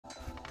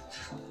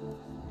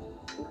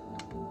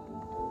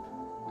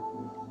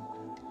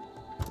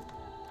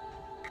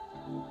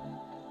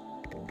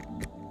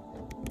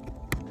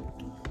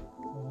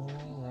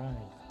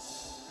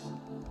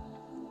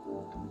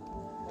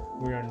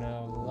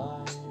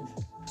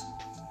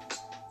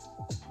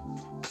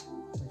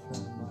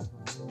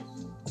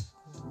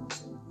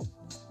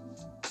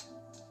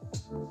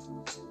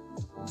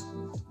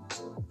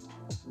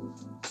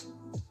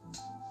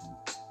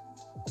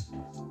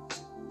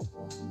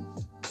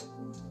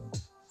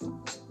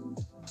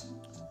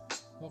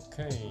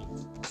Okay,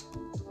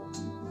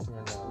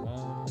 we're now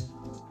live.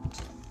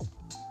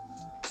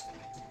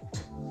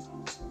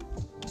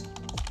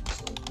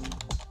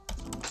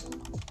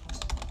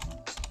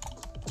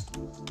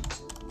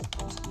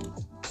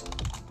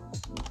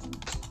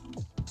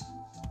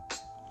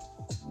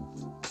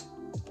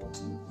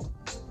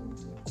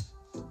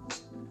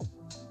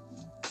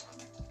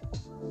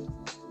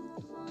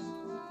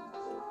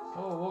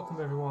 Oh, welcome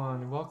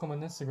everyone. Welcome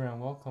on Instagram.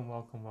 Welcome.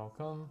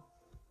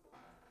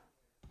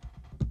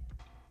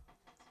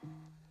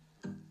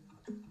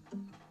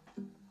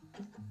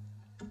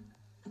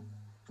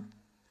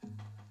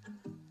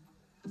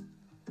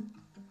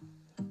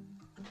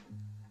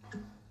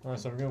 Alright,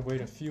 so we're gonna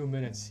wait a few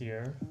minutes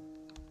here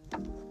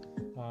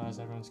as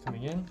everyone's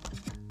coming in.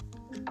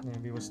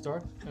 Maybe we'll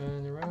start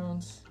in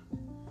around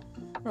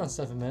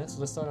 7 minutes.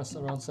 Let's start at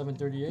around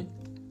 7:38.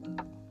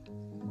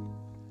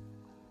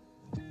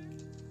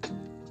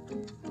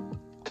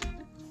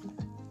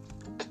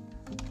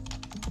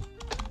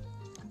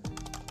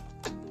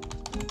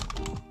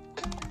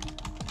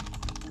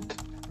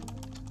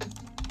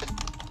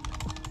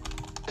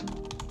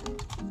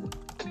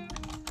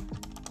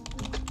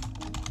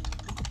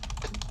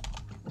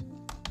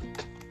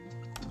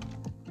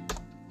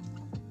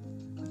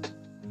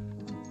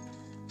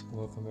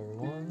 Welcome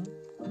everyone.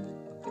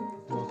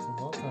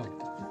 Welcome.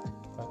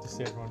 Glad to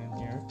see everyone in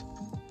here.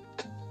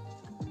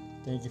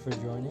 Thank you for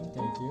joining.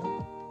 Thank you.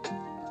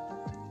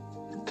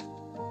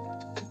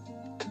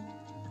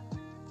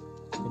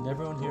 Can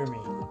everyone hear me?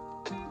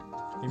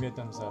 Give me a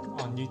thumbs up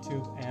on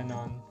YouTube and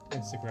on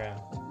Instagram.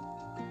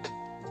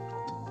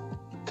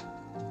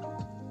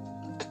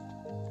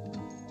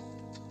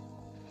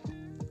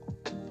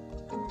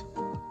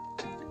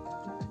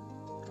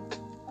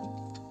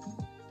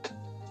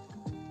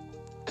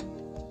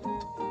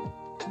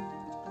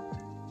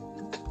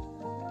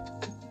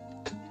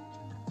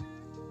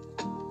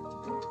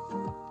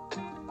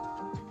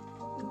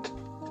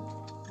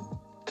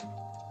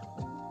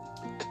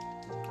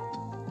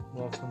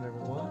 Welcome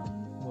everyone.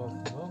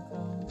 Welcome.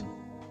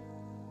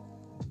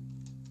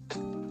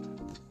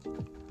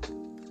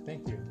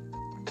 Thank you.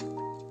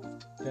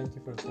 Thank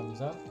you for the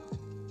thumbs up.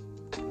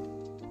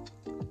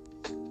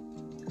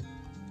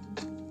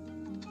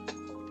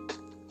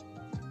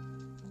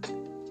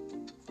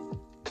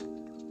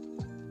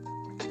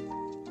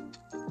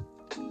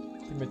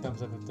 Give me a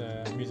thumbs up if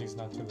the music's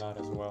not too loud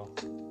as well.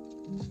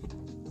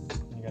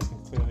 You guys can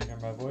clearly hear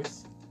my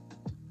voice.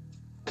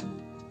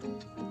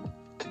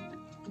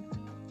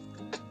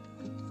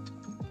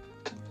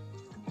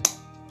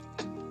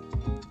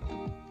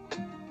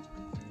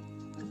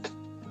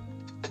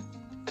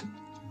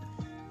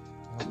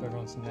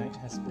 Everyone's night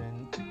has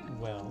been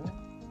well.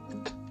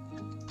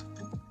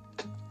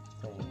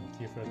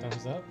 Thank you for the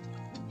thumbs up.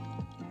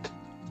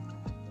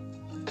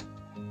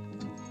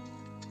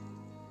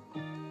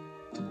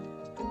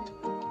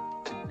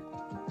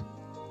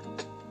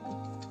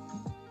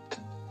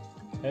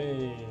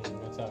 Hey,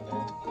 what's up,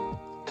 man?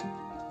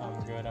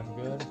 I'm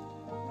good.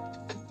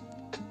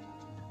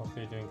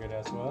 Hopefully you're doing good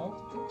as well.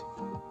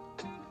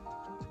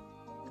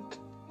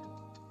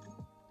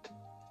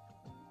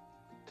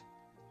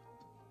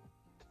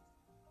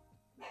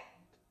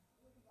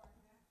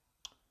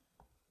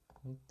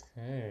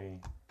 Okay.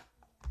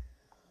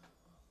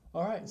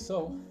 Alright,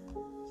 so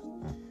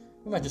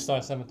we might just start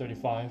at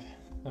 7:35.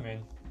 I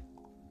mean,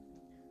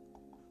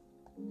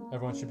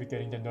 everyone should be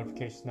getting the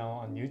notifications now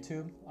on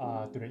YouTube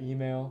through the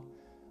email.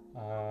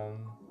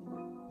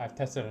 I've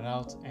tested it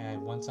out,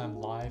 and once I'm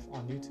live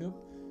on YouTube,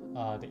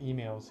 the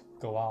emails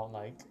go out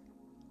like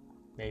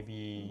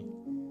maybe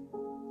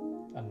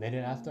a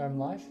minute after I'm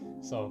live.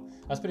 So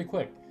that's pretty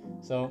quick.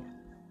 So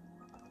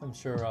I'm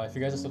sure if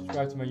you guys are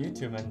subscribed to my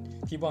YouTube,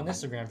 and people on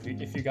Instagram,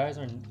 if you guys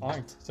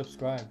aren't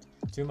subscribed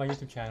to my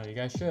YouTube channel, you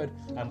guys should.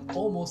 I'm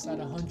almost at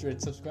 100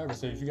 subscribers,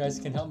 so if you guys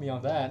can help me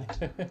on that,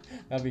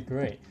 that'd be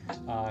great.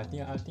 I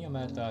think I'm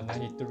at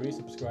 93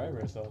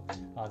 subscribers, so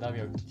that'd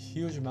be a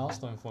huge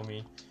milestone for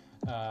me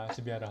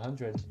to be at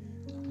 100.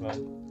 But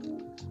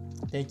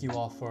thank you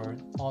all for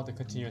all the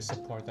continuous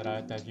support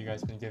that you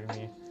guys been giving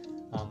me.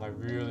 I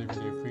really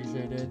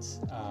appreciate it.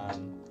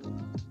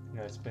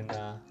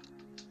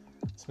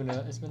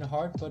 It's been a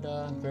hard but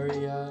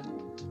very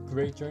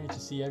great journey to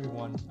see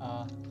everyone,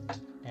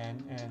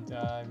 and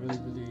I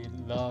really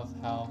love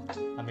how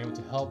I'm able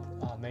to help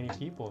many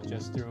people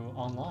just through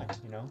online,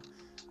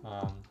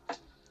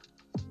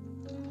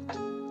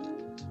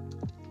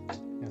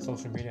 and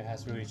social media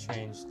has really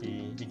changed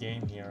the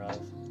game here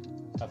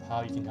of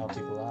how you can help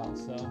people out.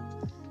 So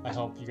I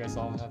hope you guys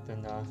all have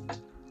been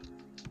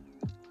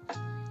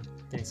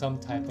getting some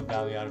type of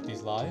value out of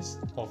these lives,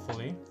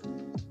 hopefully.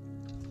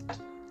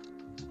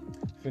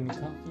 Feeling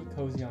comfy,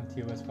 cozy on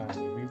TOS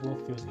finally.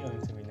 Rebuild feels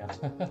alien to me now.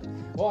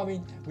 Well, I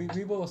mean,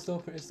 Rebuild is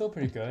still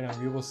pretty good, and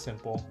Rebuild's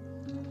simple.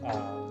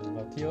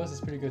 But TOS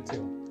is pretty good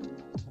too.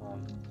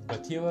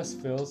 But TOS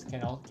feels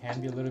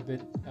can be a little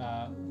bit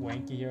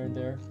wanky here and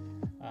there.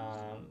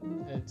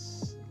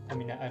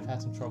 I've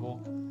had some trouble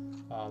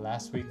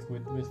last week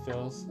with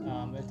fills.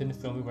 It didn't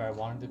fill me where I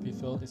wanted to be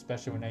filled,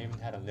 especially when I even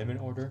had a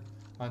limit order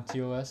on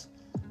TOS.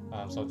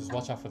 So just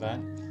watch out for that.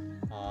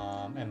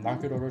 And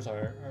market orders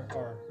are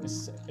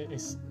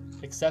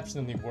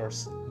exceptionally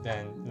worse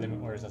than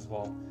limit orders as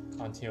well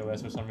on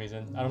TOS for some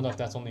reason. I don't know if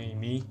that's only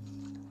me,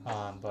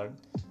 but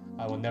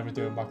I will never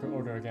do a market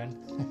order again.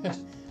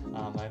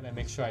 I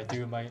make sure I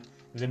do my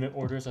limit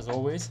orders as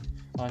always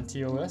on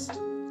TOS.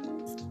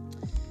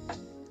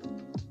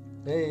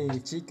 Hey,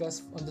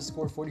 Chicas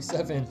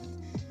 _47.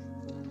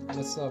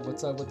 What's up?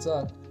 What's up? What's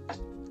up?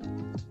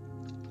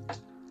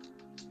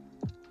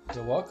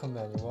 You're welcome,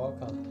 man. You're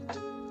welcome.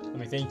 I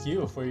mean, thank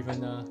you for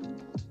even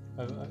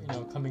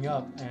coming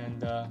up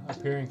and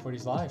appearing for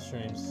these live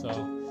streams. So,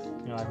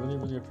 I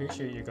really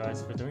appreciate you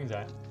guys for doing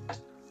that.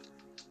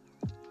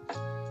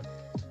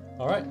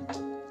 All right.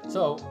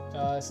 So,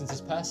 since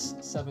it's past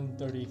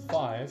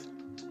 7:35,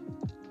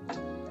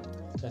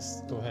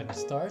 let's go ahead and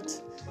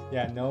start.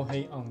 Yeah, no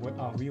hate on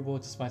we will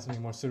just find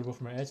something more suitable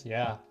for my edge.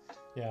 Yeah.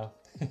 Yeah,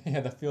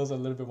 that feels a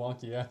little bit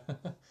wonky. Yeah.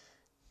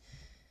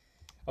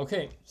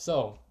 Okay,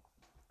 so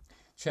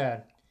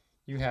Chad,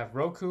 you have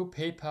Roku,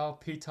 PayPal,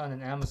 Piton,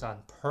 and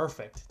Amazon.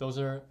 Perfect. Those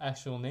are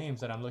actual names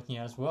that I'm looking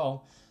at as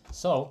well.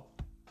 So,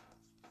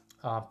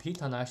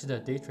 Piton, I actually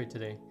did a day trade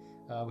today,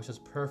 which is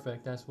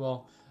perfect as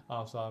well.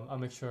 So I'll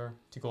make sure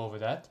to go over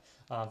that.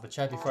 But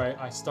Chad, before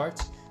I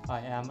start, I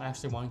am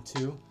actually wanting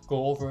to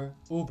go over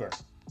Uber.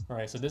 All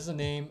right, so this is a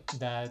name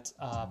that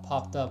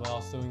popped up when I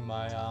was doing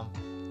my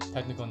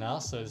technical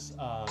analysis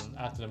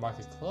after the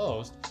market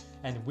closed.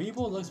 And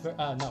Webull looks very,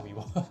 not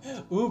Webull,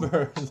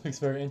 Uber looks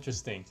very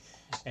interesting.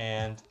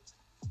 And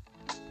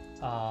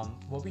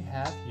what we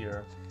have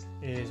here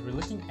is we're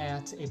looking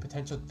at a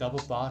potential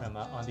double bottom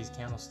on these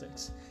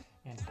candlesticks.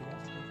 And if you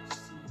guys can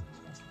see,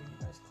 let's bring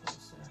you guys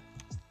closer.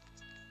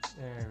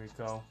 There we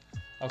go.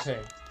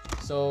 Okay,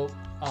 so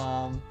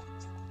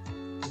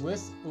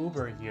with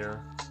Uber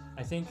here,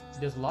 I think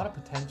there's a lot of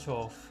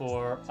potential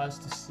for us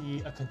to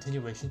see a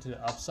continuation to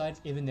the upside,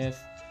 even if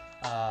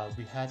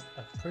we had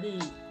a pretty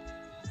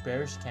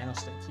bearish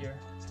candlestick here,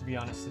 to be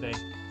honest, today.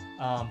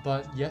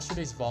 But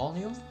yesterday's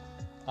volume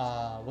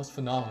was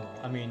phenomenal.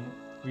 I mean,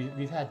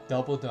 we've had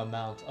double the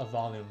amount of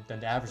volume than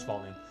the average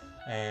volume,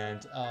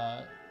 and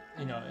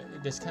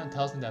this kind of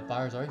tells me that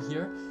buyers are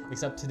here.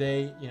 Except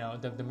today,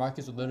 the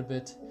market's a little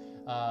bit.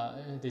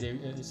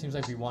 It seems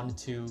like we wanted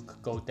to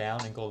go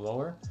down and go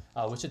lower,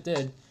 which it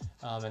did,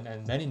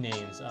 and many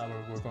names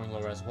were going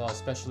lower as well,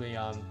 especially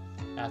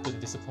after the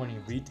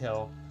disappointing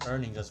retail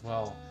earnings as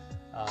well.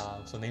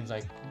 So names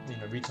like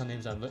retail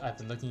names I've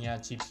been looking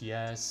at: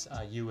 GPS,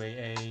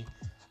 UAA,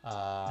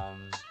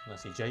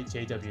 let's see,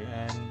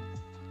 JWN,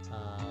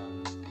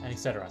 and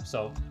etc.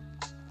 So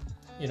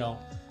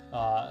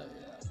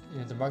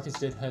the markets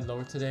did head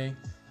lower today,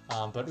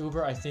 but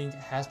Uber I think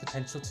has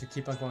potential to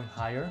keep on going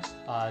higher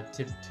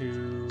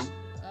to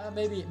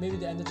maybe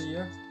the end of the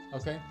year.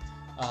 Okay,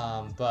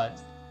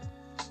 but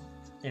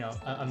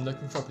I'm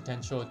looking for a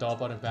potential double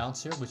bottom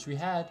bounce here, which we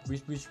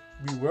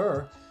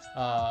were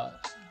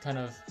kind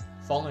of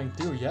following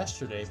through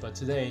yesterday, but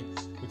today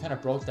we kind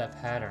of broke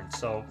that pattern.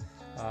 So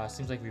it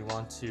seems like we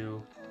want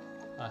to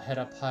head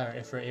up higher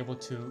if we're able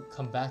to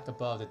come back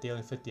above the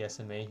daily 50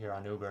 SMA here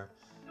on Uber.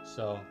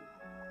 So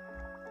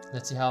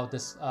let's see how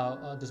this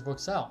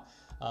works out.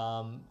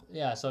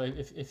 Yeah, so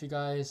if you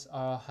guys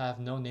have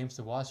no names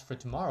to watch for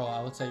tomorrow,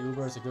 I would say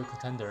Uber is a good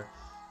contender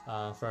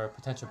for a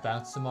potential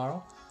bounce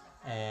tomorrow.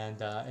 And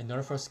in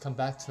order for us to come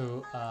back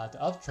to the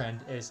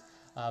uptrend is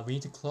we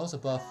need to close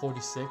above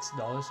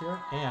 $46 here,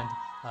 and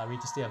we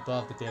need to stay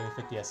above the daily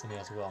 50 SMA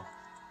as well.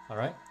 All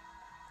right.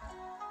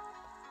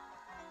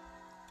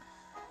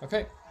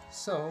 Okay,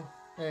 so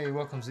hey,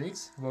 welcome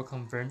Zeeks,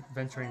 welcome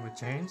Venturing with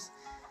James,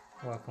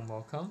 welcome.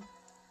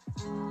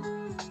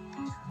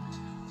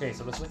 Okay,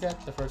 so let's look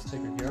at the first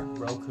ticker here,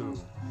 Roku.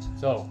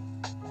 So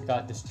I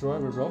got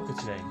destroyed with Roku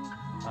today.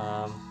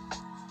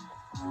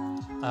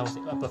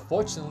 But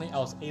fortunately, I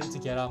was able to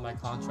get out my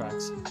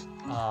contracts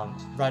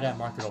right at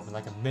market open,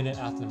 like a minute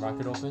after the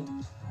market opened,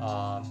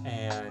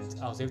 and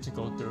I was able to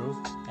go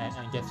through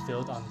and get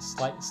filled on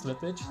slight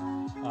slippage.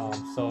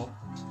 So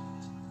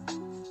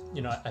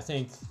I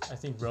think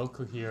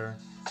Roku here.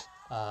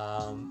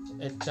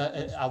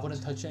 I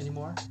wouldn't touch it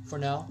anymore for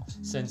now,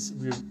 since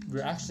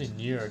we're actually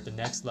near the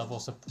next level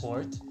of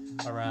support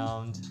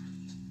around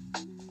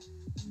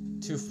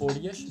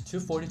 240-ish,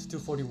 240 to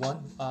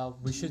 241.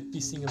 We should be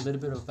seeing a little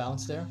bit of a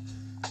bounce there.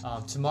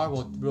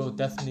 Tomorrow we'll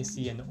definitely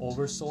see an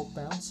oversold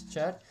bounce,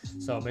 Chad.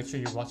 So make sure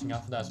you're watching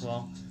out for that as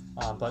well.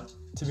 But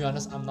to be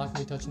honest, I'm not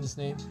going to be touching this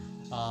name.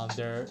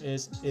 There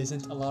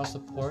isn't a lot of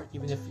support,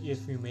 even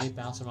if we may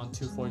bounce around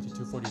 240 to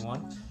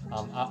 241.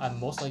 I'm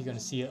most likely going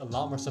to see a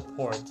lot more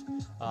support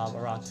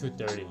around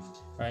 230,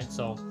 right?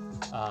 So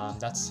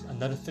that's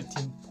another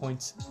 15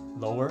 points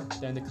lower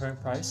than the current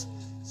price.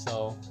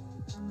 So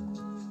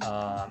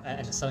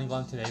and the selling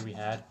volume today we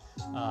had,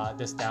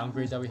 this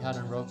downgrade that we had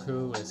on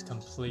Roku is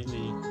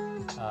completely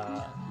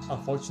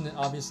unfortunate,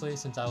 obviously,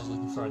 since I was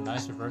looking for a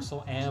nice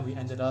reversal, and we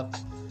ended up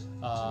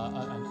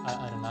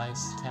a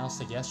nice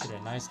candlestick yesterday,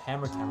 a nice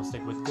hammer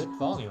candlestick with good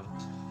volume.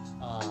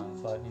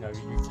 But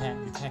you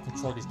can't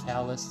control these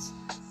catalysts,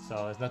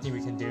 so there's nothing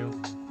we can do.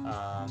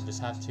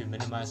 Just have to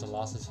minimize the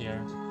losses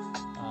here.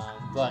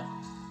 But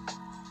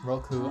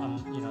Roku,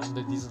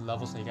 these are the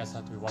levels that you guys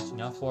have to be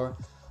watching out for.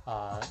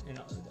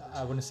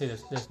 I wouldn't say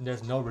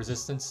there's no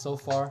resistance so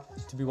far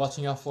to be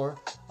watching out for,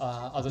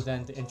 other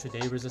than the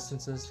intraday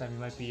resistances that we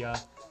might be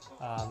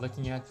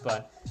looking at.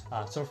 But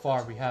so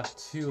far we have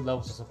two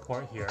levels of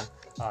support here,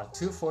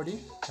 240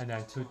 and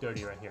then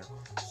 230 right here.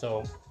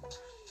 So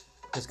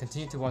just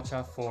continue to watch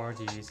out for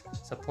these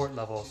support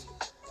levels.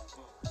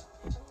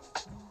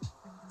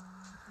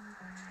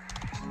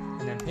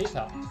 And then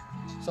PayPal.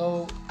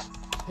 So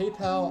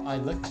PayPal, I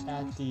looked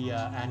at the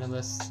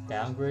analysts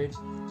downgrade,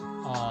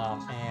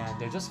 and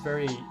they're just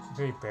very,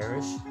 very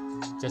bearish,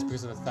 just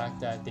because of the fact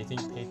that they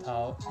think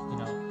PayPal,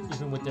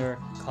 even with their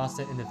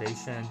constant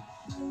innovation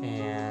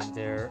and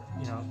their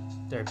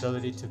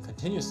ability to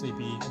continuously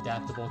be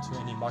adaptable to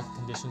any market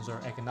conditions or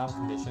economic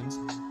conditions,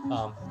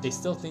 they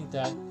still think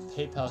that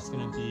PayPal is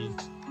going to be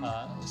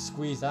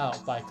squeezed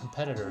out by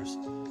competitors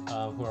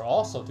who are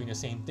also doing the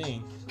same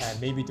thing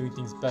and maybe doing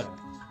things better.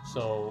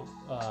 So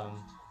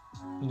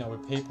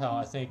with PayPal,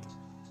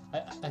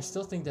 I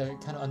still think they're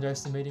kind of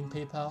underestimating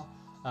PayPal.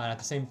 And at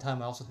the same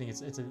time, I also think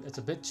it's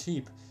a bit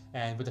cheap.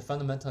 And with the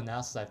fundamental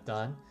analysis I've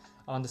done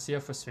on the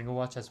C.F.O Swinger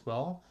Watch as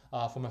well,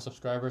 for my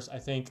subscribers, I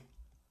think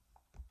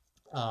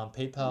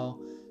PayPal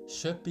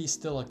should be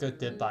still a good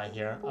dip buy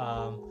here.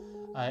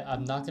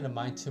 I'm not going to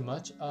mind too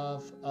much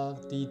of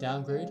the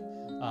downgrade,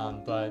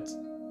 but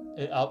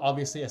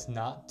obviously it's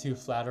not too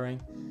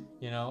flattering,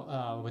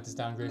 with this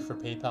downgrade for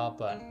PayPal.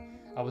 But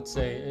I would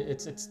say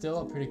it's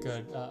still a pretty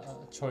good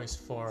choice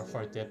for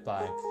a dip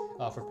buy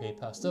for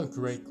PayPal. Still a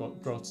great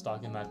growth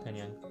stock in my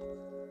opinion.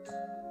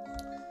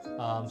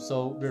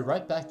 So we're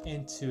right back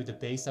into the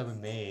base that we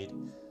made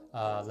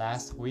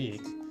last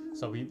week.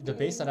 So the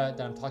base that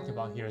I'm talking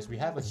about here is we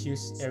have a huge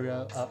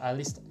area, at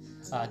least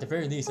at the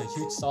very least, a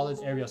huge solid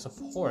area of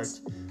support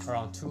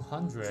around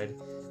 200,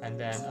 and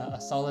then a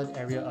solid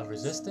area of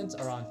resistance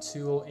around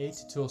 208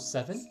 to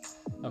 207.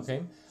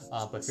 Okay,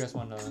 but if you guys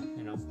want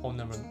to, whole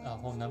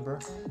number,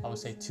 I would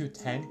say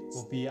 210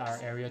 will be our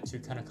area to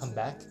kind of come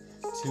back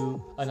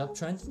to an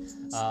uptrend.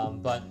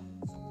 But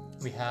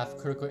we have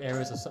critical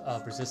areas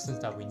of resistance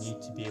that we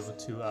need to be able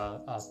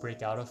to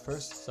break out of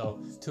first. So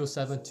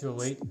 207,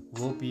 208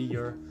 will be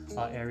your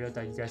area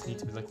that you guys need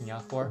to be looking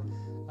out for.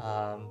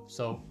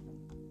 So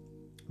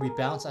we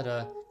bounce at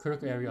a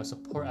critical area of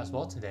support as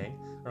well today,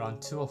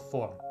 around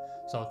 204.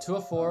 So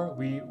 204,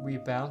 we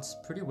bounce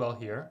pretty well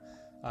here.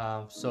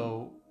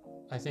 So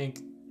I think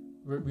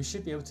we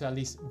should be able to at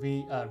least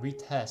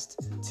retest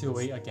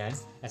 208 again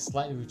and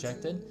slightly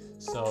reject it.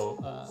 So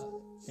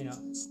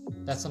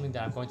that's something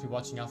that I'm going to be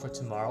watching out for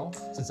tomorrow,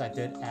 since I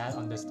did add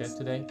on this dip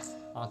today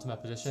onto my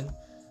position.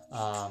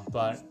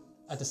 But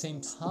at the same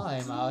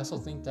time, I also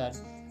think that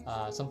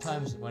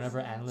sometimes whenever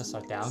analysts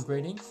are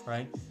downgrading,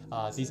 right,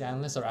 these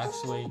analysts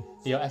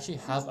they actually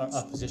have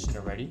a position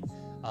already,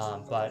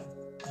 but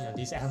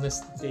these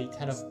analysts, they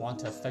kind of want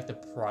to affect the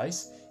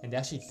price, and they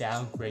actually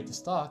downgrade the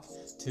stock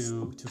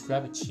to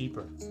grab it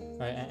cheaper,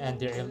 right? And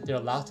they're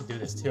allowed to do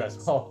this too as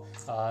well.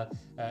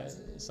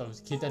 So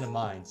keep that in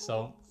mind.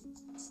 So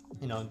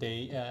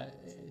they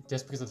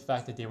just because of the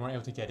fact that they weren't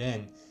able to get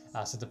in,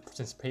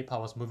 since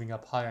PayPal was moving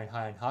up higher and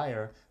higher and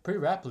higher pretty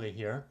rapidly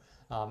here,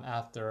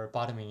 after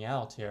bottoming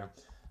out here,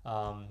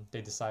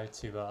 they decided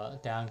to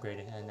downgrade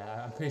it, and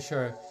I'm pretty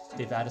sure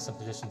they've added some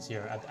positions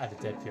here at the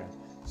dip here.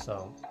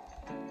 So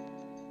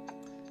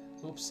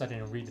oops, I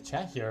didn't read the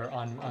chat here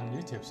on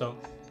YouTube. So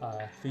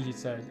Fiji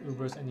said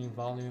Uber's ending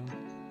volume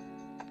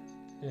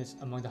is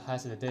among the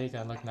highest of the day.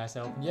 Gonna look nice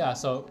at open. Yeah,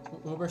 so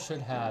Uber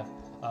should have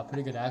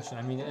pretty good action.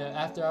 I mean,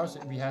 after hours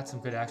we had some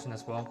good action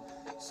as well.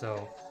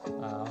 So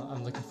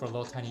I'm looking for a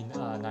little tiny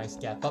nice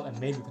gap up, and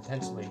maybe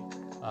potentially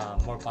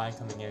more buying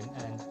coming in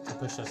and to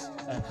push us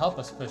and help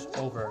us push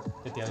over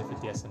the daily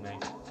 50 SMA.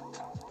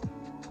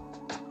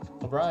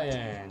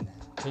 O'Brien,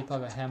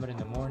 PayPal got hammered in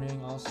the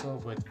morning also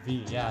with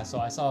V. Yeah, so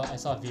I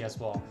saw V as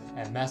well,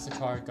 and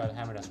MasterCard got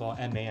hammered as well.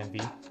 MA and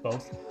V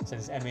both,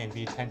 since MA and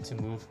V tend to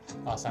move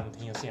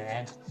simultaneously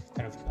and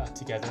kind of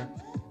together.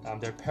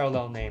 They're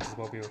parallel names is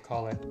what we would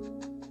call it.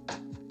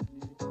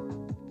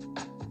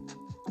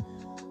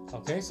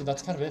 Okay, so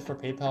that's kind of it for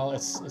PayPal.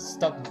 It's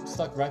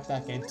stuck right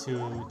back into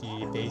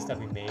the base that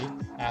we made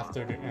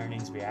after the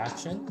earnings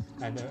reaction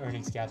and the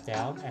earnings gap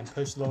down and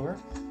pushed lower.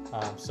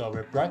 So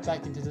we're right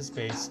back into this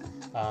base.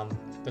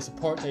 The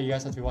support that you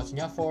guys have to be watching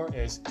out for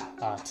is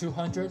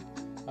 200,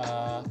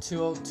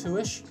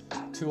 202-ish,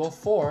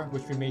 204,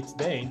 which we made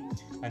today.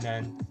 And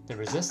then the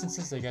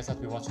resistances that you guys have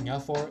to be watching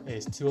out for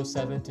is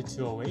 207 to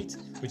 208,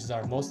 which is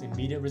our most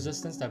immediate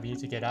resistance that we need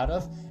to get out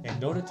of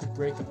in order to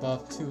break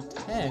above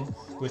 210,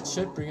 which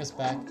should bring us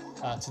back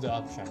to the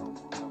uptrend.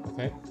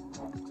 Okay,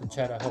 so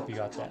Chad, I hope you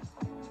got that.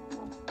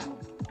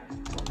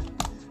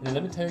 And then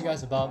let me tell you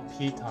guys about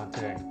Piton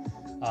today.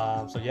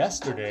 So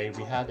yesterday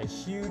we had a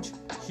huge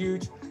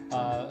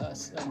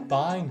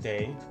buying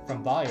day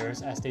from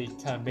buyers as they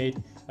kind of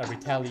made a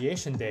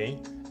retaliation day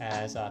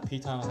as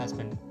Piton has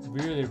been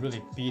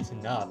really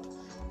beaten up.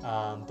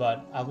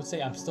 But I would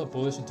say I'm still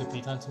bullish into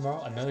Piton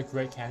tomorrow. Another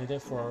great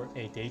candidate for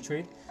a day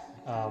trade.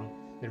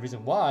 The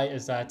reason why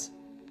is that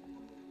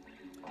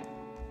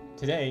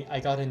today I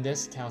got in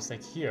this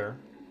candlestick here.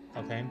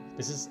 Okay,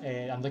 this is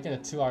I'm looking at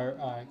a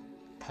 2-hour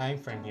time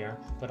frame here,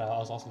 but I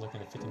was also looking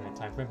at the 15-minute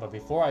time frame. But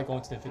before I go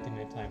into the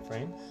 15-minute time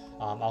frame,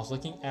 I was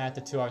looking at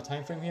the 2-hour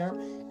time frame here,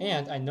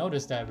 and I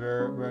noticed that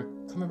we're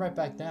coming right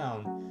back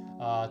down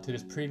to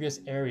this previous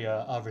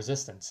area of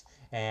resistance,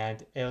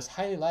 and it was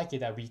highly likely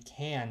that we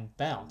can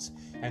bounce.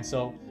 And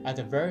so at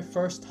the very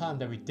first time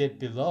that we did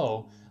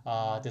below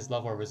this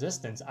level of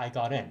resistance, I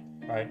got in,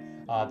 right?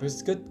 Because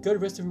it's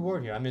good risk to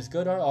reward here. I mean, it's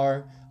good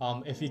RR.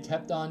 If he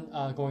kept on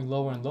going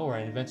lower and lower,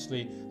 and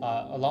eventually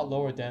a lot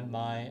lower than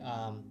my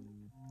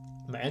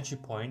entry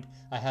point,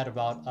 I had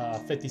about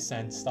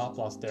 50-cent stop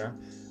loss there.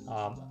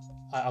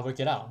 I would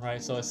get out,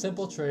 right? So a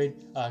simple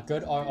trade,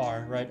 good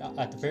RR, right?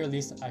 At the very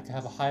least, I could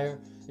have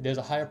there's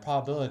a higher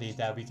probability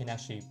that we can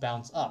actually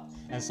bounce up.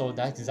 And so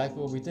that's exactly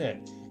what we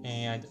did.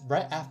 And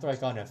right after I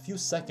got in a few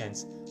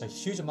seconds, a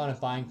huge amount of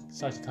buying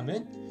started to come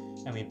in,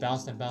 and we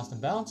bounced and bounced and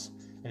bounced.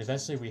 And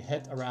eventually we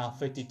hit around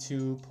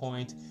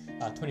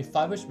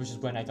 52.25ish, which is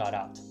when I got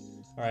out.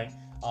 All right.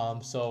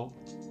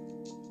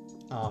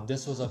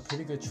 This was a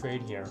pretty good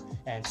trade here.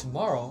 And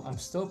tomorrow I'm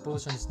still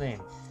bullish on this name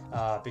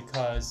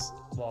because,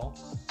 well,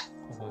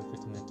 only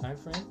 15-minute time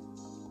frame.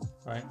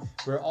 All right.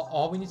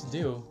 All we need to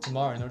do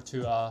tomorrow in order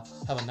to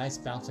have a nice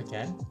bounce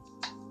again.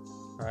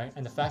 All right.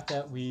 And the fact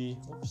that we,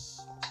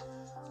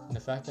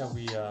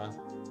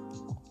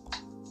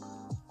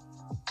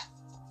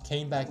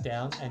 came back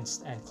down and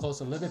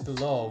closed a little bit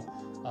below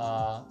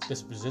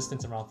this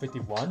resistance around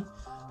 51,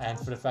 and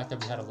for the fact that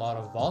we had a lot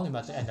of volume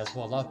at the end as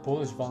well, a lot of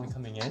bullish volume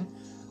coming in,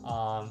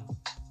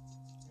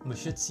 we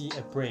should see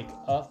a break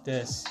of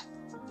this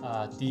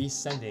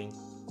descending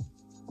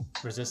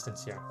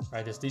resistance here,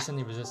 right? This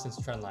descending resistance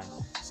trend line.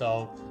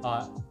 So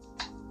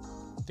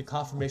the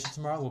confirmation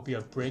tomorrow will be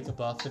a break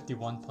above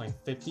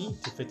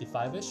 51.50 to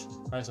 55ish,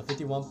 right? So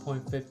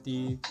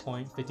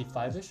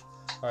 51.50.55ish.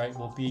 All right,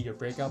 will be your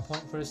breakout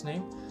point for this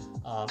name.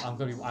 I'm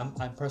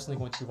personally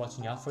going to be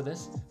watching out for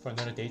this for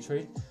another day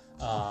trade.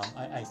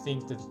 I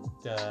think that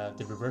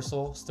the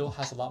reversal still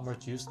has a lot more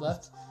juice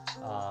left,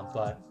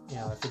 but you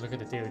know, if you look at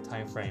the daily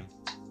time frame,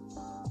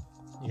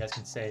 you guys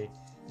can say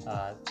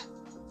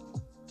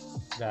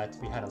that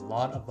we had a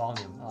lot of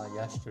volume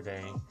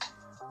yesterday,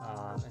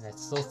 and I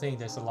still think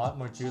there's a lot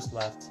more juice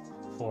left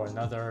for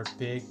another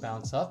big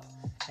bounce up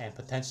and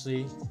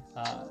potentially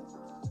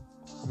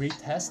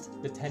retest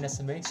the 10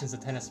 SMA, since the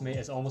 10 SMA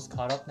is almost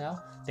caught up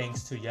now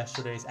thanks to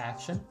yesterday's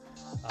action,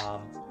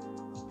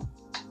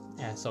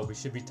 and so we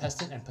should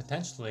retest it and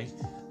potentially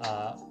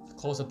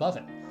close above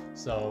it.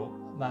 So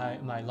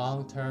my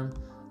long-term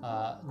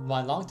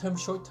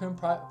short-term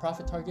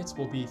profit targets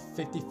will be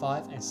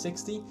 55 and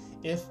 60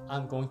 if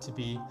I'm going to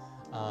be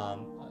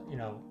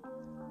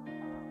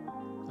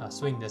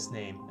swing this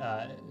name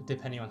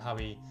depending on how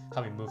we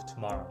move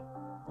tomorrow.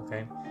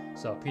 Okay,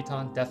 so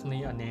Piton,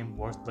 definitely a name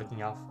worth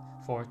looking out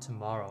for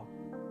tomorrow.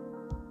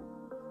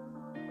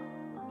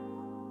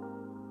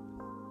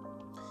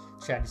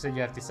 Chad, you said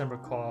you have December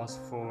calls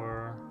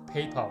for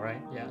PayPal,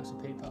 right? Yeah, so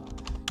PayPal.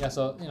 Yeah,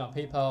 so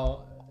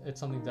PayPal,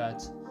 it's something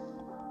that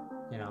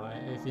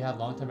if you have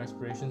long-term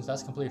expirations,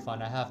 that's completely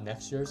fine. I have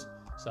next year's,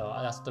 so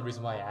that's the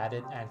reason why I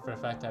added, and for the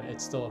fact that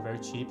it's still very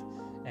cheap,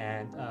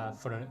 and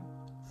for the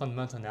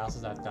fundamental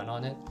analysis I've done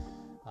on it,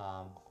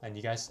 and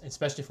you guys,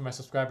 especially for my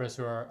subscribers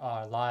who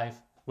are live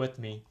with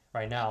me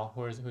right now,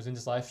 who's in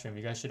this live stream,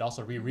 you guys should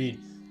also reread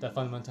the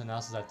fundamental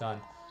analysis I've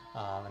done,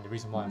 and the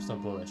reason why I'm so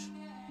bullish.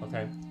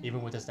 Okay,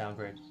 even with this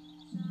downgrade.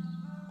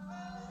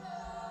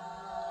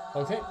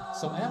 Okay,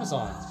 so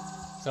Amazon,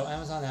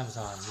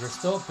 we're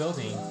still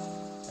building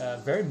a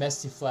very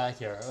messy flag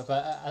here,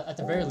 but at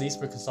the very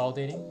least we're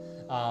consolidating.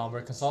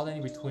 We're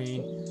consolidating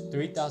between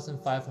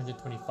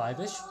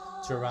 3,525-ish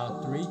to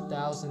around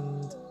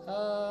 3,000.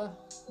 I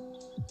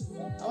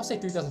would say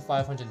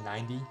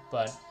 3,590,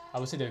 but I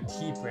would say the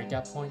key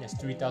breakout point is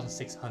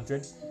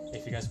 3,600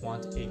 if you guys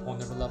want a whole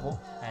number level,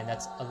 and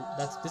this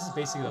is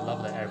basically the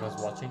level that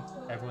everyone's watching,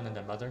 everyone and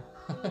their mother.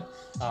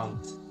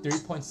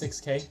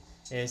 3.6k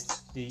is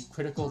the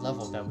critical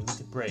level that we need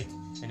to break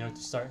in order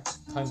to start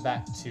coming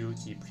back to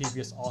the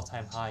previous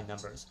all-time high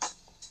numbers.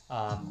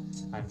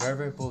 I'm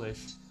very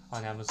bullish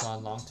on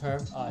Amazon long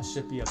term. It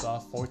should be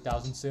above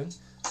 4,000 soon.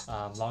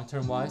 Long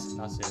term wise,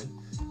 not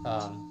soon.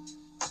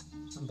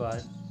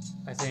 But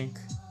I think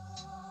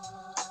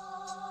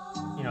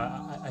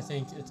I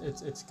think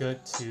it's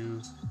good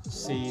to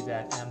see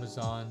that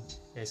Amazon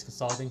is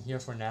consolidating here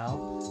for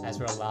now, as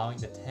we're allowing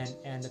the 10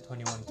 and the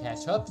 21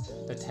 catch up.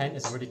 The 10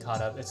 is already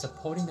caught up. It's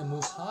supporting the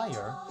move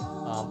higher.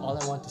 All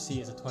I want to see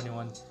is the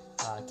 21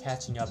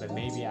 catching up, and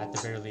maybe at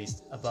the very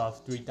least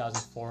above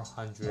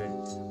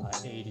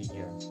 3,480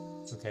 here.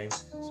 Okay,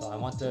 so I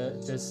want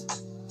this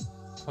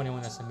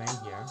 21 SMA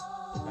here.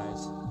 You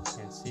guys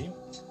can see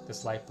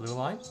this light blue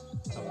line.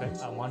 Okay,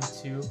 I wanted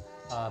to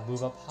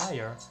move up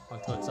higher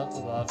until it's up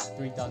above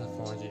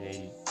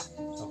 3,480.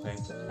 Okay,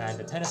 and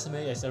the 10 SMA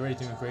is already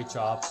doing a great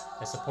job.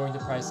 It's supporting the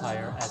price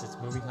higher as it's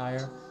moving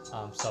higher.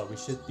 So we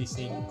should be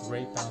seeing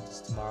great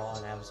bounces tomorrow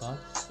on Amazon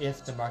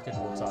if the market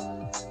holds up.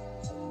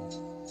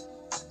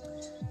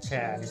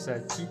 Chad, you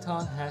said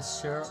Teton has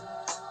share.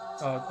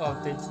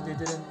 They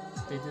did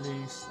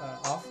a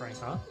offering,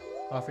 huh?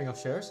 Offering of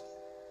shares.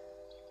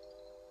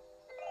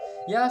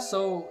 Yeah,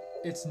 so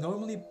it's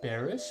normally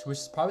bearish, which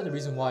is probably the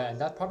reason why, and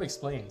that probably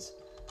explains.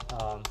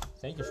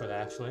 Thank you for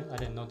that. Actually, I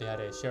didn't know they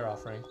had a share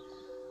offering,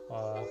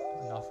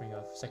 an offering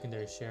of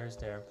secondary shares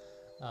there.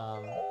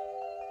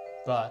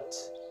 But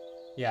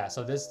yeah,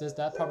 so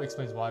that probably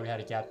explains why we had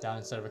a gap down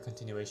instead of a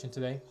continuation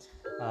today.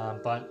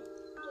 But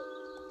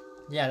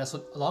yeah, that's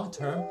what long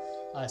term,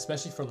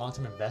 especially for long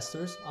term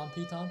investors on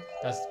Piton,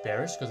 that's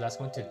bearish because that's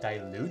going to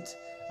dilute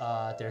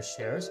their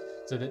shares.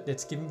 So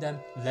that's giving them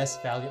less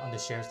value on the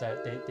shares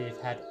that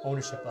they've had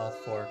ownership of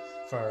for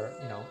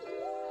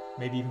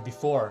maybe even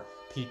before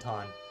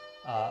Piton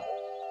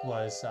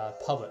was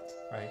public,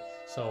 right?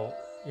 So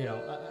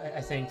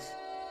I think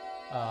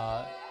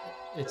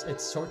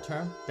it's short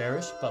term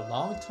bearish, but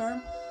long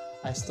term,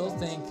 I still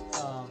think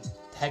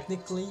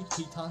technically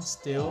Piton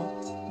still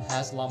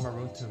has a lot more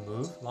room to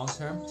move long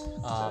term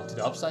to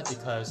the upside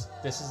because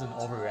this is an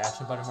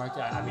overreaction by the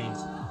market. I mean,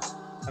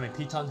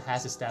 Piton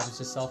has established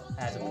itself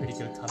as a pretty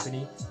good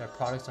company. Their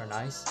products are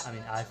nice. I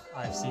mean,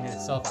 I've seen it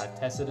itself. I've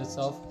tested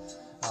itself.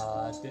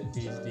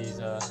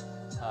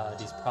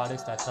 These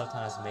products that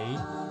Peloton has made,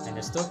 and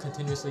they're still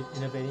continuously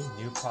innovating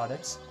new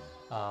products.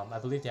 I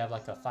believe they have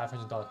like a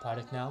 $500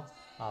 product now,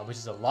 which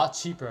is a lot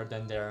cheaper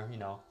than their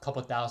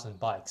couple thousand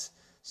bikes.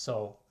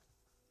 So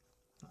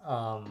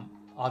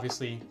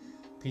obviously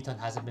Piton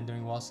hasn't been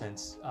doing well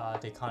since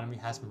the economy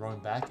has been rolling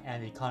back,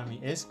 and the economy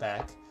is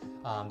back.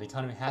 The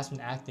economy has been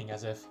acting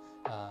as if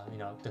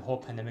the whole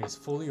pandemic is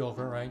fully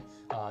over, right?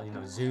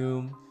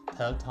 Zoom,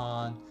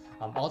 Peloton,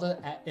 all the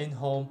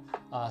in-home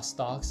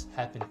stocks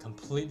have been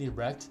completely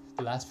wrecked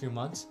the last few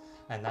months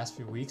and last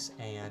few weeks,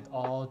 and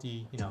all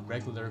the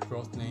regular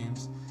growth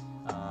names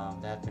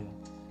that have been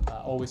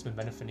always been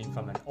benefiting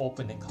from an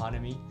open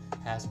economy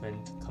has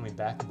been coming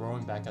back,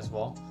 roaring back as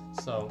well.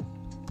 So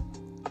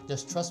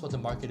just trust what the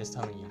market is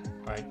telling you,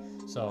 right?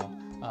 So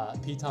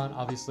Piton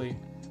obviously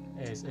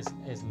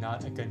is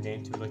not a good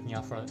name to be looking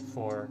out for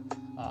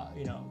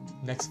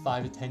next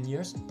 5 to 10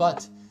 years,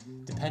 but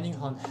depending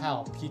on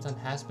how Piton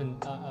has been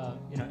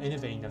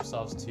innovating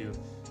themselves to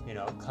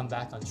come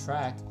back on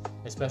track,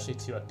 especially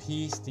to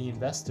appease the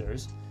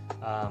investors,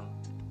 I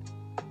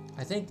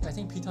think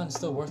Piton is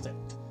still worth it,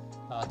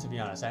 to be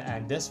honest.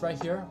 And this right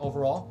here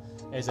overall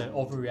is an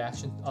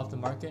overreaction of the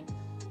market.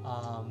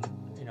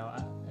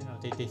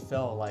 They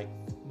fell like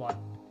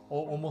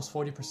almost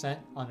 40%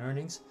 on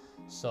earnings.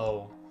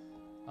 So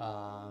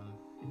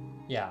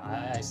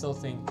I still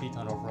think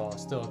Piton overall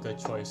is still a good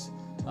choice.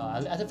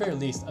 At the very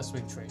least, a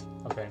swing trade.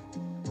 Okay.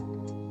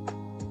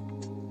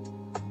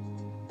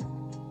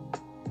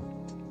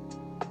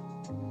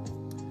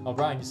 Oh,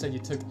 Brian, you said you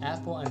took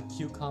Apple and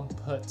QCOM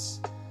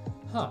puts.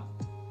 Huh.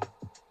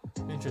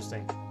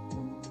 Interesting.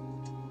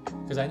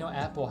 Because I know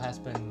Apple has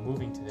been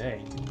moving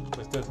today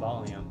with good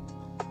volume.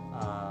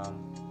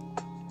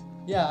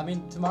 Yeah, I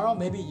mean, tomorrow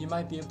maybe you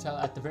might be able to,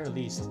 at the very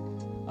least,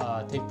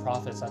 take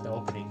profits at the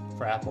opening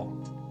for Apple.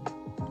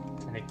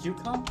 And the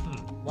QCOM?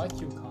 Why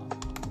QCOM?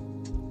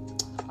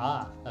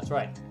 Ah, that's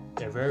right.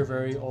 They're very,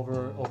 very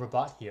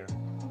overbought here.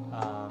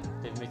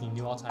 They're making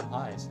new all-time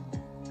highs.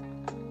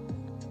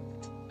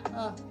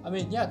 I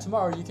mean, yeah,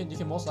 tomorrow you can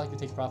most likely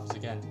take profits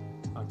again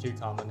on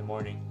QCOM in the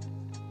morning.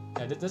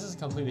 Yeah, this is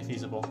completely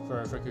feasible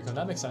for QCOM.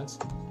 That makes sense.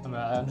 I mean,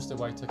 I understood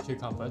why you took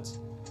QCOM puts.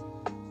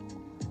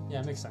 Yeah,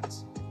 it makes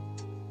sense.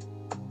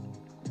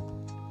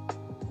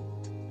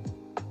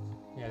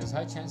 Yeah, there's a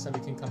high chance that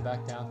we can come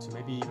back down to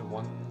maybe even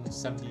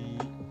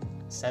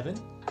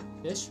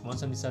 177-ish,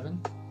 177.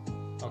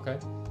 Okay,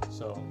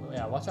 so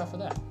yeah, watch out for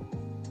that.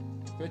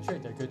 Good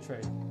trade there, good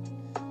trade.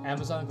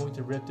 Amazon going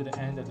to rip to the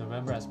end of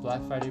November as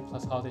Black Friday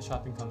plus holiday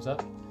shopping comes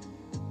up.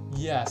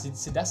 Yeah,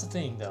 see that's the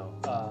thing though,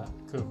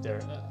 Coop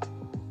there.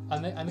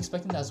 I'm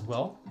expecting that as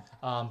well,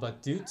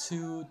 but due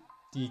to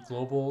the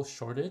global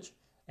shortage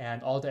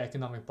and all the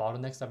economic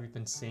bottlenecks that we've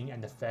been seeing,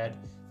 and the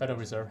Federal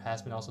Reserve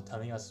has been also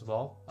telling us as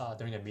well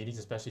during the meetings,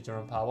 especially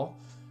Jerome Powell,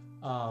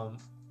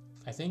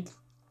 I think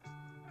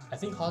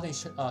holiday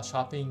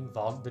shopping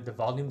the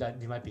volume that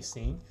we might be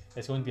seeing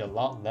is going to be a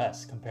lot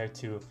less compared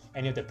to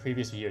any of the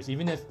previous years.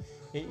 Even if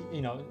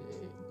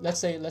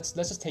let's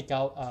just take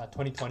out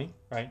 2020,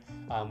 right?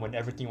 When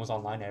everything was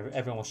online,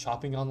 everyone was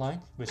shopping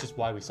online, which is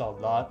why we saw a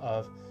lot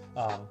of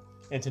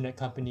internet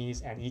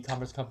companies and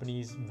e-commerce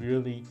companies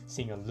really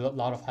seeing a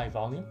lot of high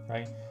volume,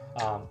 right?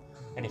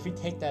 And if we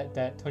take that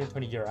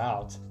 2020 year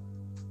out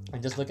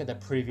and just look at the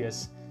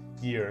previous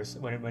years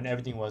when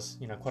everything was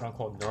quote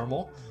unquote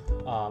normal,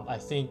 I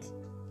think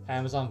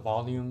Amazon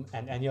volume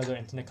and any other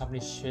internet company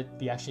should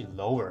be actually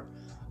lower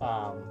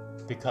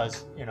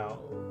because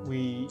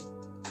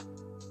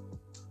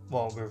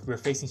we're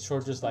facing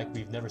shortages like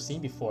we've never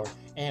seen before,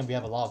 and we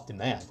have a lot of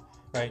demand,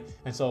 right?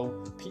 And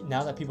so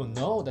now that people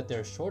know that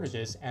there are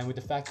shortages, and with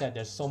the fact that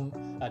there's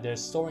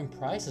soaring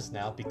prices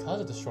now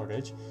because of the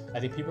shortage, I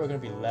think people are going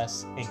to be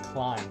less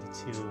inclined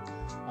to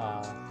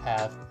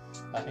have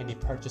any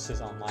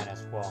purchases online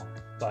as well.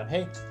 But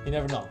hey, you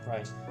never know,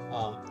 right?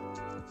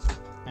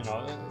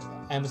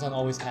 Amazon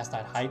always has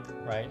that hype,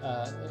 right?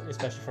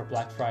 Especially for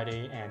Black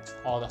Friday and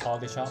all the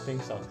holiday shopping.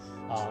 So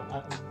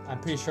I'm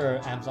pretty sure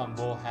Amazon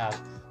will have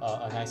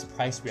a nice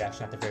price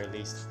reaction at the very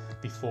least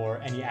before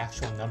any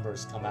actual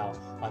numbers come out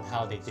on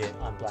how they did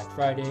on Black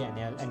Friday and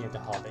any of the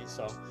holidays.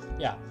 So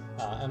yeah,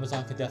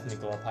 Amazon could definitely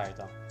go up higher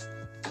though.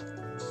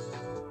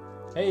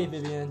 Hey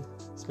Vivian,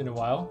 it's been a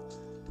while.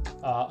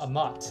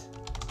 Amat.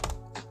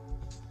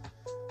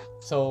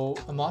 So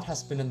Amat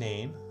has been a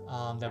name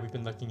that we've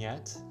been looking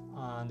at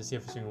on the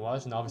C.F.O Swing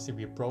Watch, and obviously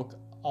we broke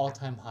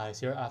all-time highs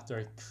here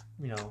after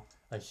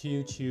a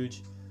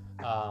huge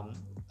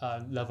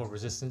level of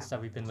resistance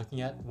that we've been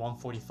looking at,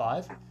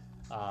 145.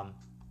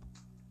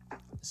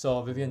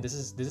 So Vivian, this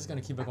is going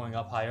to keep it going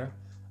up higher.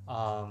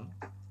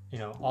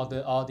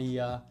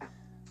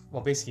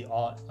 Basically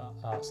all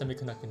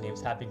semiconductor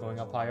names have been going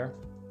up higher.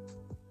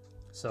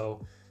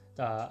 So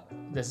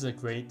this is a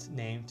great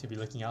name to be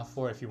looking out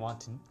for if you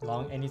want to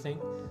long anything.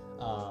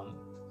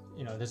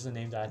 This is a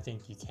name that I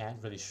think you can't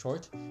really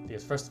short,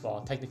 because first of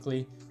all,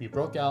 technically we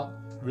broke out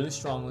really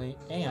strongly,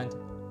 and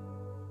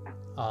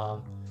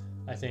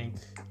I think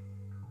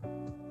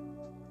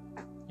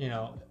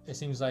it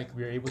seems like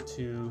we're able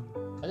to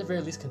at the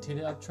very least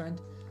continue the uptrend.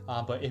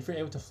 But if we're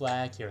able to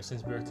flag here,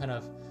 since we're kind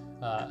of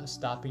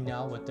stopping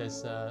now with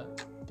this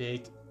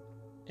big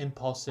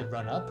impulsive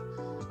run up,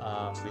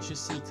 we should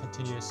see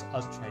continuous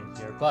uptrend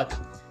here. But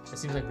it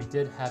seems like we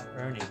did have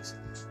earnings,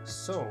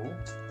 so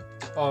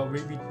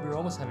we're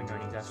almost having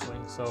earnings actually,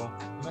 so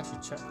let me actually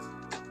check.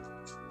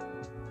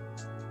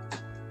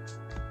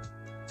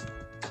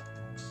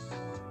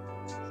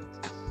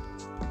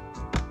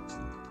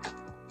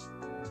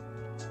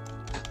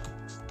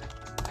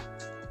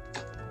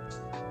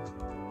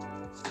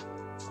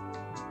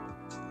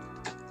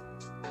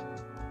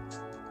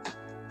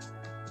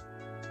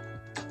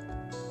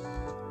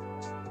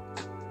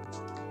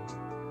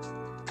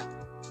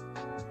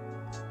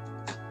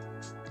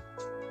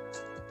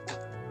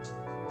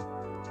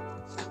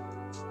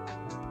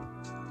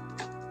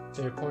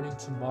 They're reporting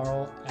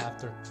tomorrow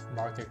after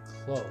market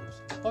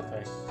close.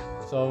 Okay,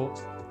 so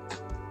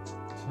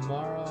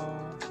tomorrow,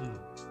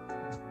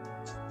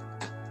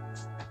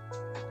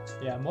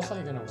 yeah, I'm most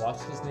likely gonna watch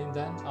this name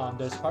then.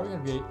 There's probably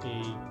gonna be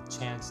a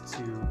chance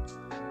to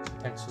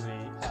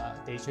potentially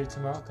day trade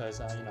tomorrow,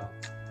 because as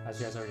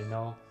you guys already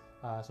know,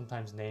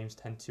 sometimes names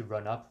tend to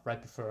run up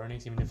right before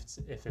earnings, even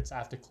if it's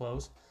after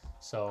close.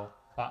 So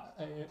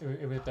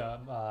if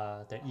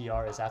the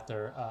ER is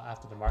after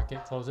the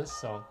market closes,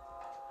 so.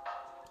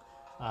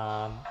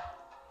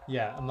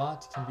 Yeah,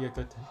 Amat can be a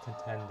good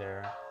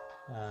contender.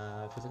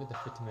 If you look at the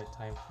 15-minute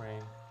time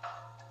frame,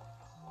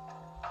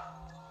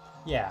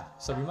 yeah.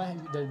 So there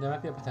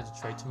might be a potential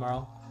trade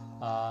tomorrow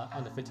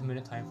on the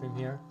 15-minute time frame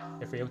here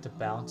if we're able to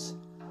bounce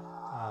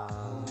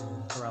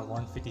around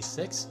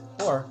 156,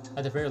 or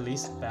at the very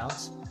least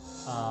bounce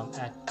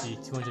at the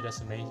 200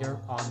 SMA here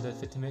on the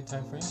 15-minute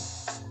time frame,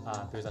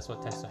 because that's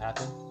what tends to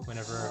happen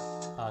whenever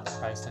the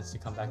price tends to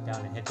come back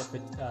down and hit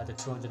the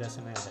 200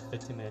 SMA on the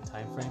 15-minute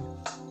time frame.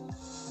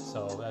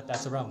 So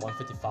that's around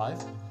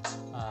 155.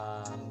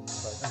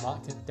 But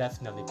Amat could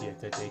definitely be a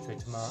good day trade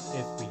tomorrow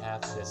if we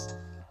have this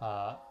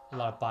a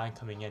lot of buying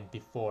coming in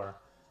before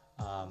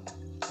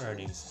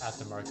earnings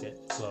after market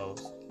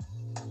close.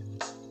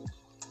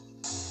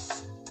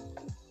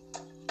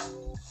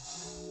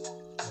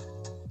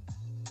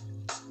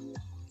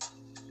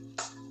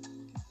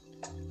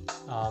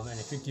 And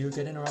if you do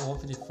get in around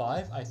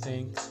 155, I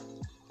think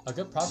a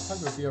good profit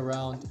target would be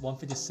around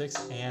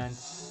 156 and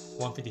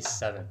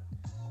 157.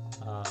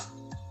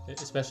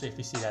 Especially if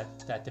you see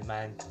that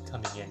demand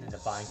coming in and the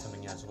buying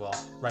coming in as well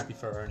right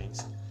before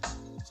earnings.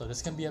 So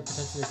this can be a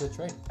potentially good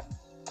trade.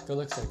 Good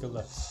looks, sir. Good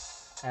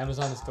looks.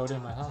 Amazon is golden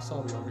in my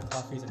household. We ordered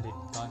coffees and they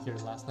got here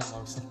last night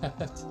while we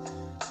slept.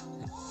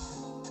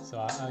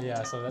 So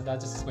yeah, so that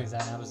just explains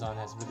that Amazon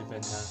has really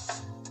been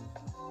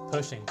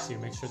pushing to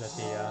make sure that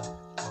they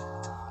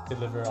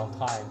deliver on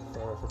time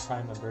for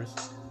Prime members.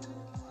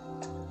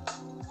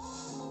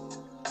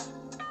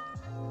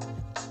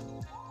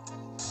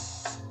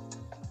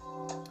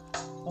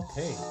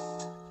 Okay,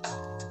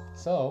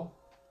 so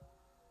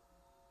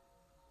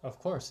of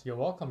course you're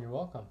welcome.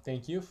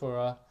 Thank you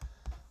for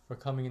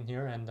coming in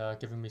here and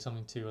giving me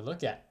something to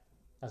look at,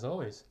 as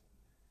always.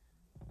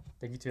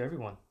 Thank you to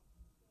everyone.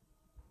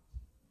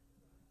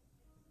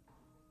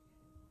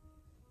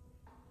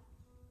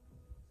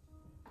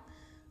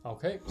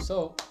 Okay,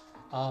 so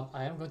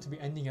I am going to be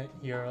ending it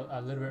here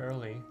a little bit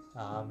early.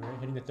 We're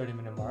hitting the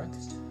 30-minute mark,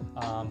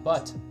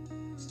 but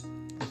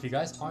if if you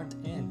guys aren't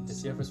in the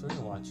C.F.O Swinger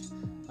Watch,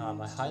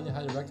 I highly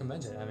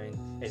recommend it. I mean,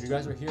 if you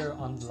guys were here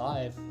on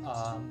live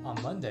on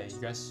Monday,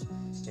 you guys,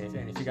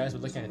 if you guys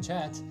were looking at the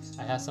chat,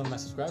 I had some of my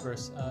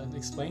subscribers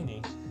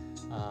explaining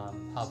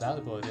how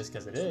valuable it is,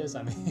 because it is.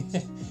 I mean,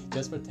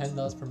 just for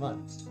 $10 per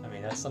month. I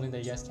mean, that's something that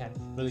you guys can't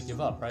really give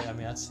up, right? I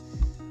mean, it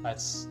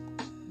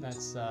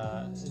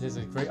is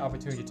a great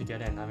opportunity to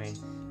get in. I mean,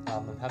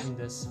 I'm having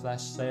this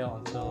flash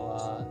sale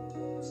until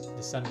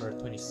December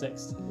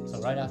 26th. So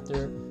right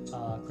after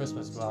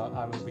Christmas, well,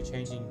 I will be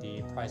changing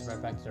the price right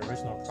back to the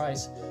original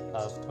price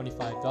of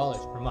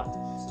 $25 per month.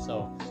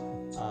 So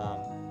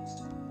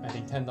I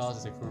think $10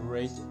 is a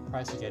great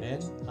price to get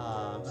in.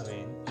 I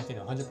mean, I can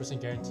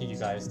 100% guarantee you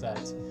guys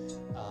that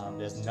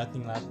there's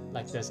nothing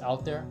like this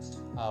out there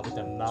with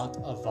the amount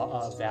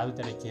of value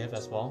that I give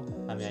as well.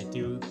 I mean, I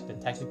do the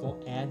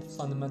technical and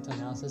fundamental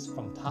analysis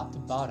from top to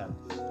bottom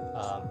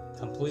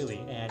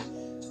completely, and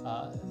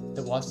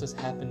the watch does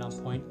happen on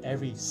point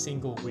every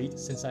single week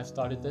since I've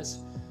started this.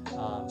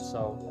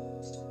 So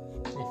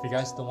if you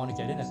guys don't want to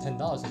get in at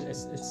 $10,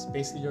 it's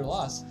basically your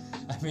loss.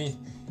 I mean,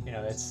 you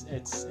know, it's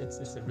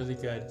a really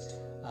good.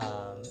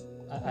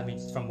 I mean,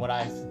 from what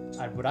I've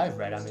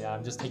read, I mean,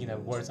 I'm just taking the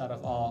words out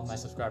of all my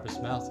subscribers'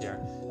 mouth here.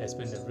 It's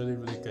been a really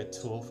good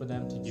tool for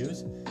them to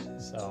use.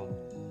 So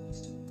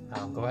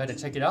go ahead and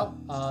check it out.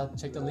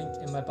 Check the link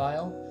in my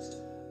bio,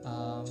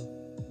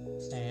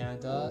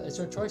 and it's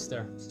your choice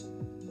there.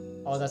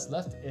 All that's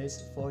left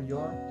is for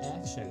your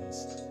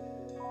actions.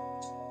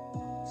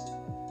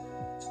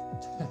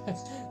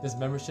 This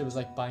membership is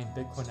like buying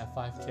Bitcoin at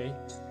 5K.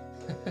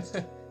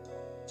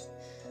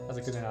 That's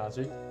a good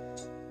analogy.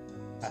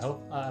 I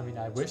hope, I mean,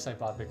 I wish I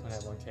bought Bitcoin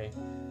at 1K.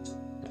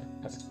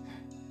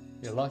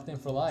 You're locked in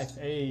for life.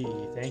 Hey,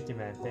 thank you,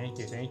 man.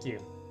 Thank you.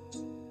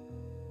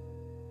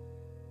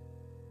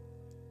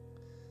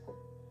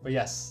 But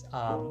yes,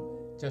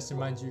 just to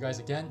remind you guys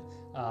again,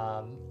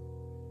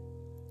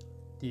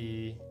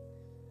 the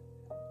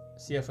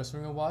C.F.O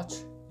Swinger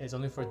Watch is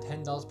only for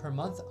 $10 per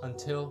month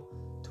until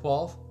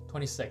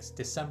 12/26,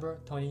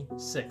 December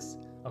 26th.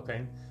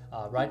 Okay,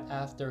 right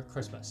after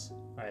Christmas.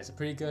 All right, it's a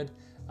pretty good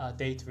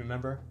date to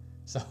remember.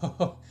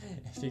 So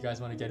if you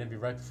guys want to get in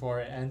right before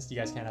it ends, you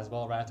guys can as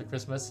well right after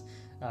Christmas.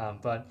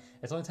 But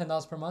it's only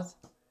 $10 per month.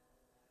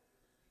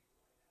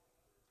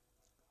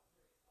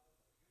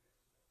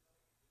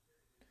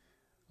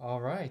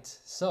 All right,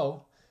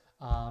 so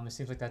it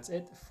seems like that's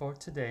it for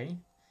today.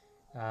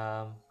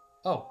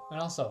 Oh, and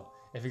also,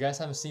 if you guys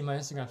haven't seen my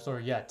Instagram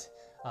story yet,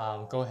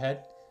 go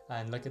ahead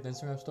and look at the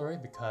Instagram story,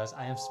 because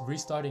I am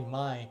restarting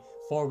my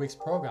 4 weeks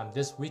program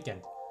this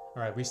weekend.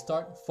 All right, we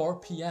start 4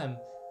 p.m.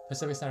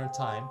 Pacific Standard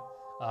Time,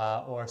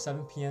 or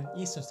 7 p.m.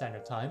 Eastern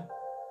Standard Time.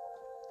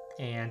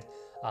 And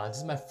this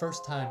is my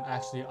first time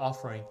actually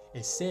offering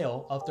a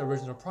sale of the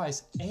original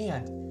price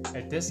and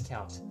a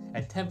discount,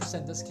 a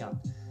 10% discount.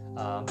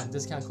 And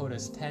discount code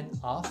is 10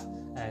 off,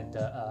 and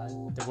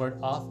the word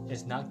off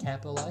is not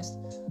capitalized.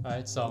 All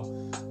right, so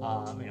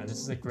you know, this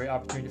is a great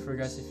opportunity for you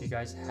guys if you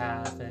guys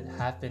have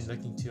been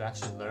looking to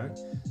actually learn.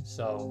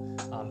 So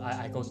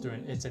I go through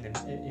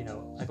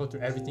I go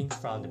through everything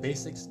from the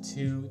basics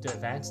to the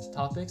advanced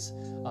topics,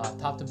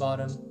 top to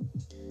bottom.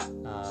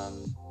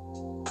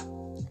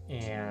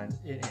 And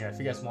if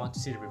you guys want to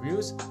see the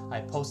reviews, I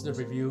posted a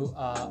review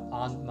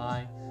on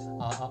my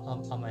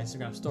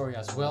Instagram story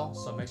as well,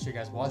 so make sure you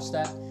guys watch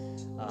that.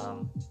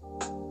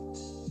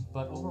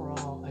 But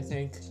overall, I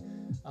think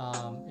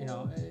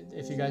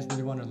if you guys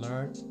really want to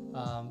learn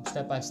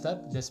step by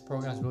step, this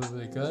program is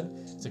really good.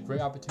 It's a great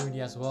opportunity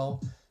as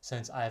well,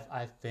 since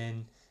I've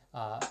been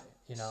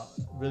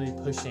really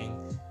pushing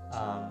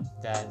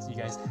that you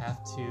guys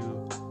have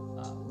to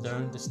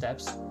learn the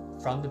steps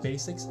from the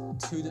basics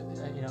to the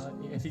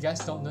if you guys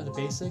don't know the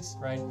basics,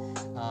 right,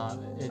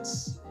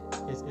 it's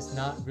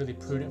not really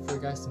prudent for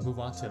you guys to move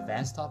on to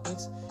advanced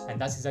topics, and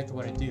that's exactly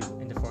what I do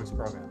in the 4 weeks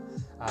program.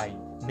 I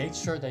make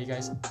sure that you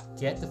guys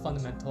get the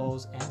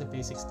fundamentals and the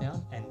basics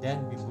down, and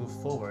then we move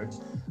forward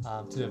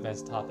to the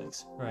advanced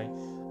topics, right?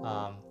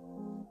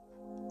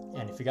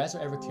 And if you guys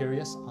are ever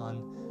curious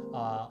on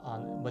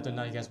whether or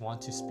not you guys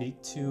want to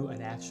speak to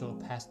an actual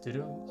past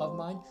student of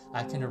mine,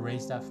 I can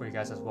arrange that for you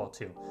guys as well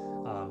too.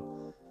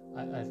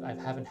 I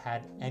haven't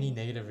had any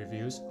negative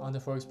reviews on the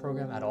 4 weeks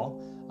program at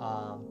all.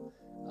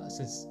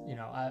 Since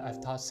I've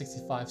taught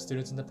 65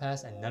 students in the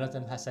past, and none of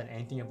them has said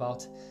anything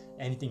about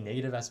anything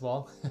negative as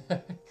well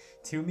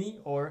to me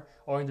or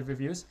in the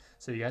reviews.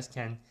 So you guys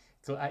can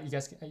go, you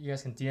guys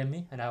can DM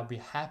me, and I'll be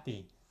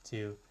happy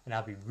to, and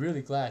I'll be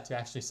really glad to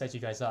actually set you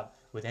guys up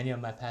with any of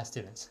my past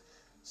students.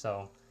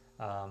 So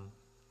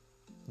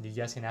you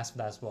guys can ask for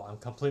that as well. I'm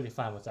completely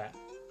fine with that.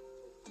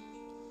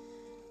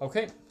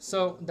 Okay,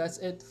 so that's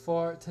it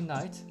for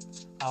tonight.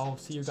 I'll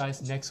see you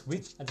guys next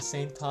week at the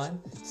same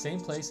time, same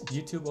place,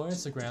 YouTube or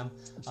Instagram.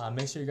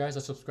 Make sure you guys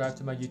are subscribed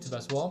to my YouTube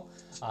as well.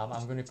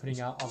 I'm going to be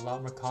putting out a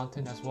lot more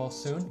content as well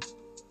soon.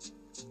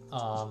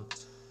 I'll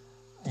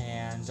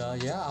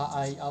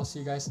see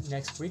you guys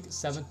next week,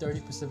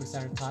 7:30 Pacific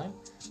Standard Time,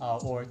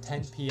 or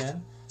 10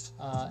 p.m.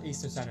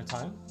 Eastern Standard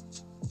Time.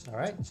 All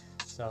right.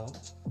 So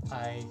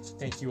I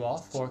thank you all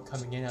for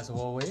coming in as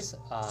always.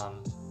 I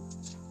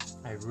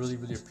really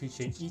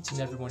appreciate each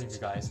and every one of you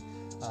guys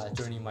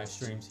joining my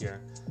streams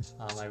here.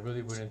 I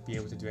really wouldn't be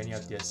able to do any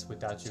of this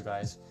without you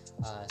guys,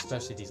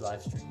 especially these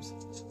live streams.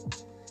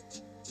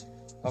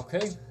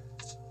 Okay,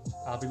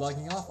 I'll be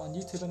logging off on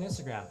YouTube and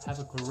Instagram. Have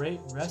a great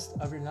rest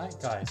of your night,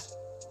 guys.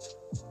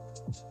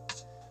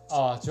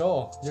 Oh,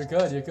 Joel, you're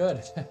good.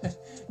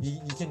 you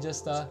can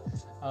just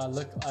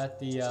look at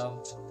the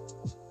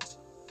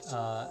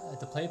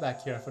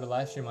playback here for the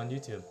live stream on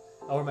YouTube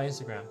or my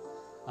Instagram.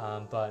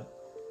 But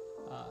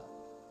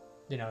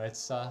you know,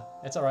 it's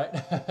all right.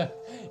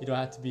 You don't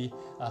have to be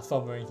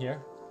FOMOing here.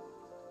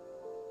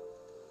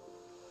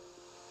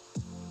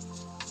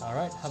 All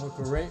right, have a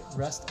great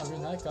rest of your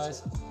night,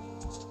 guys.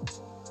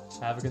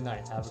 Have a good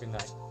night.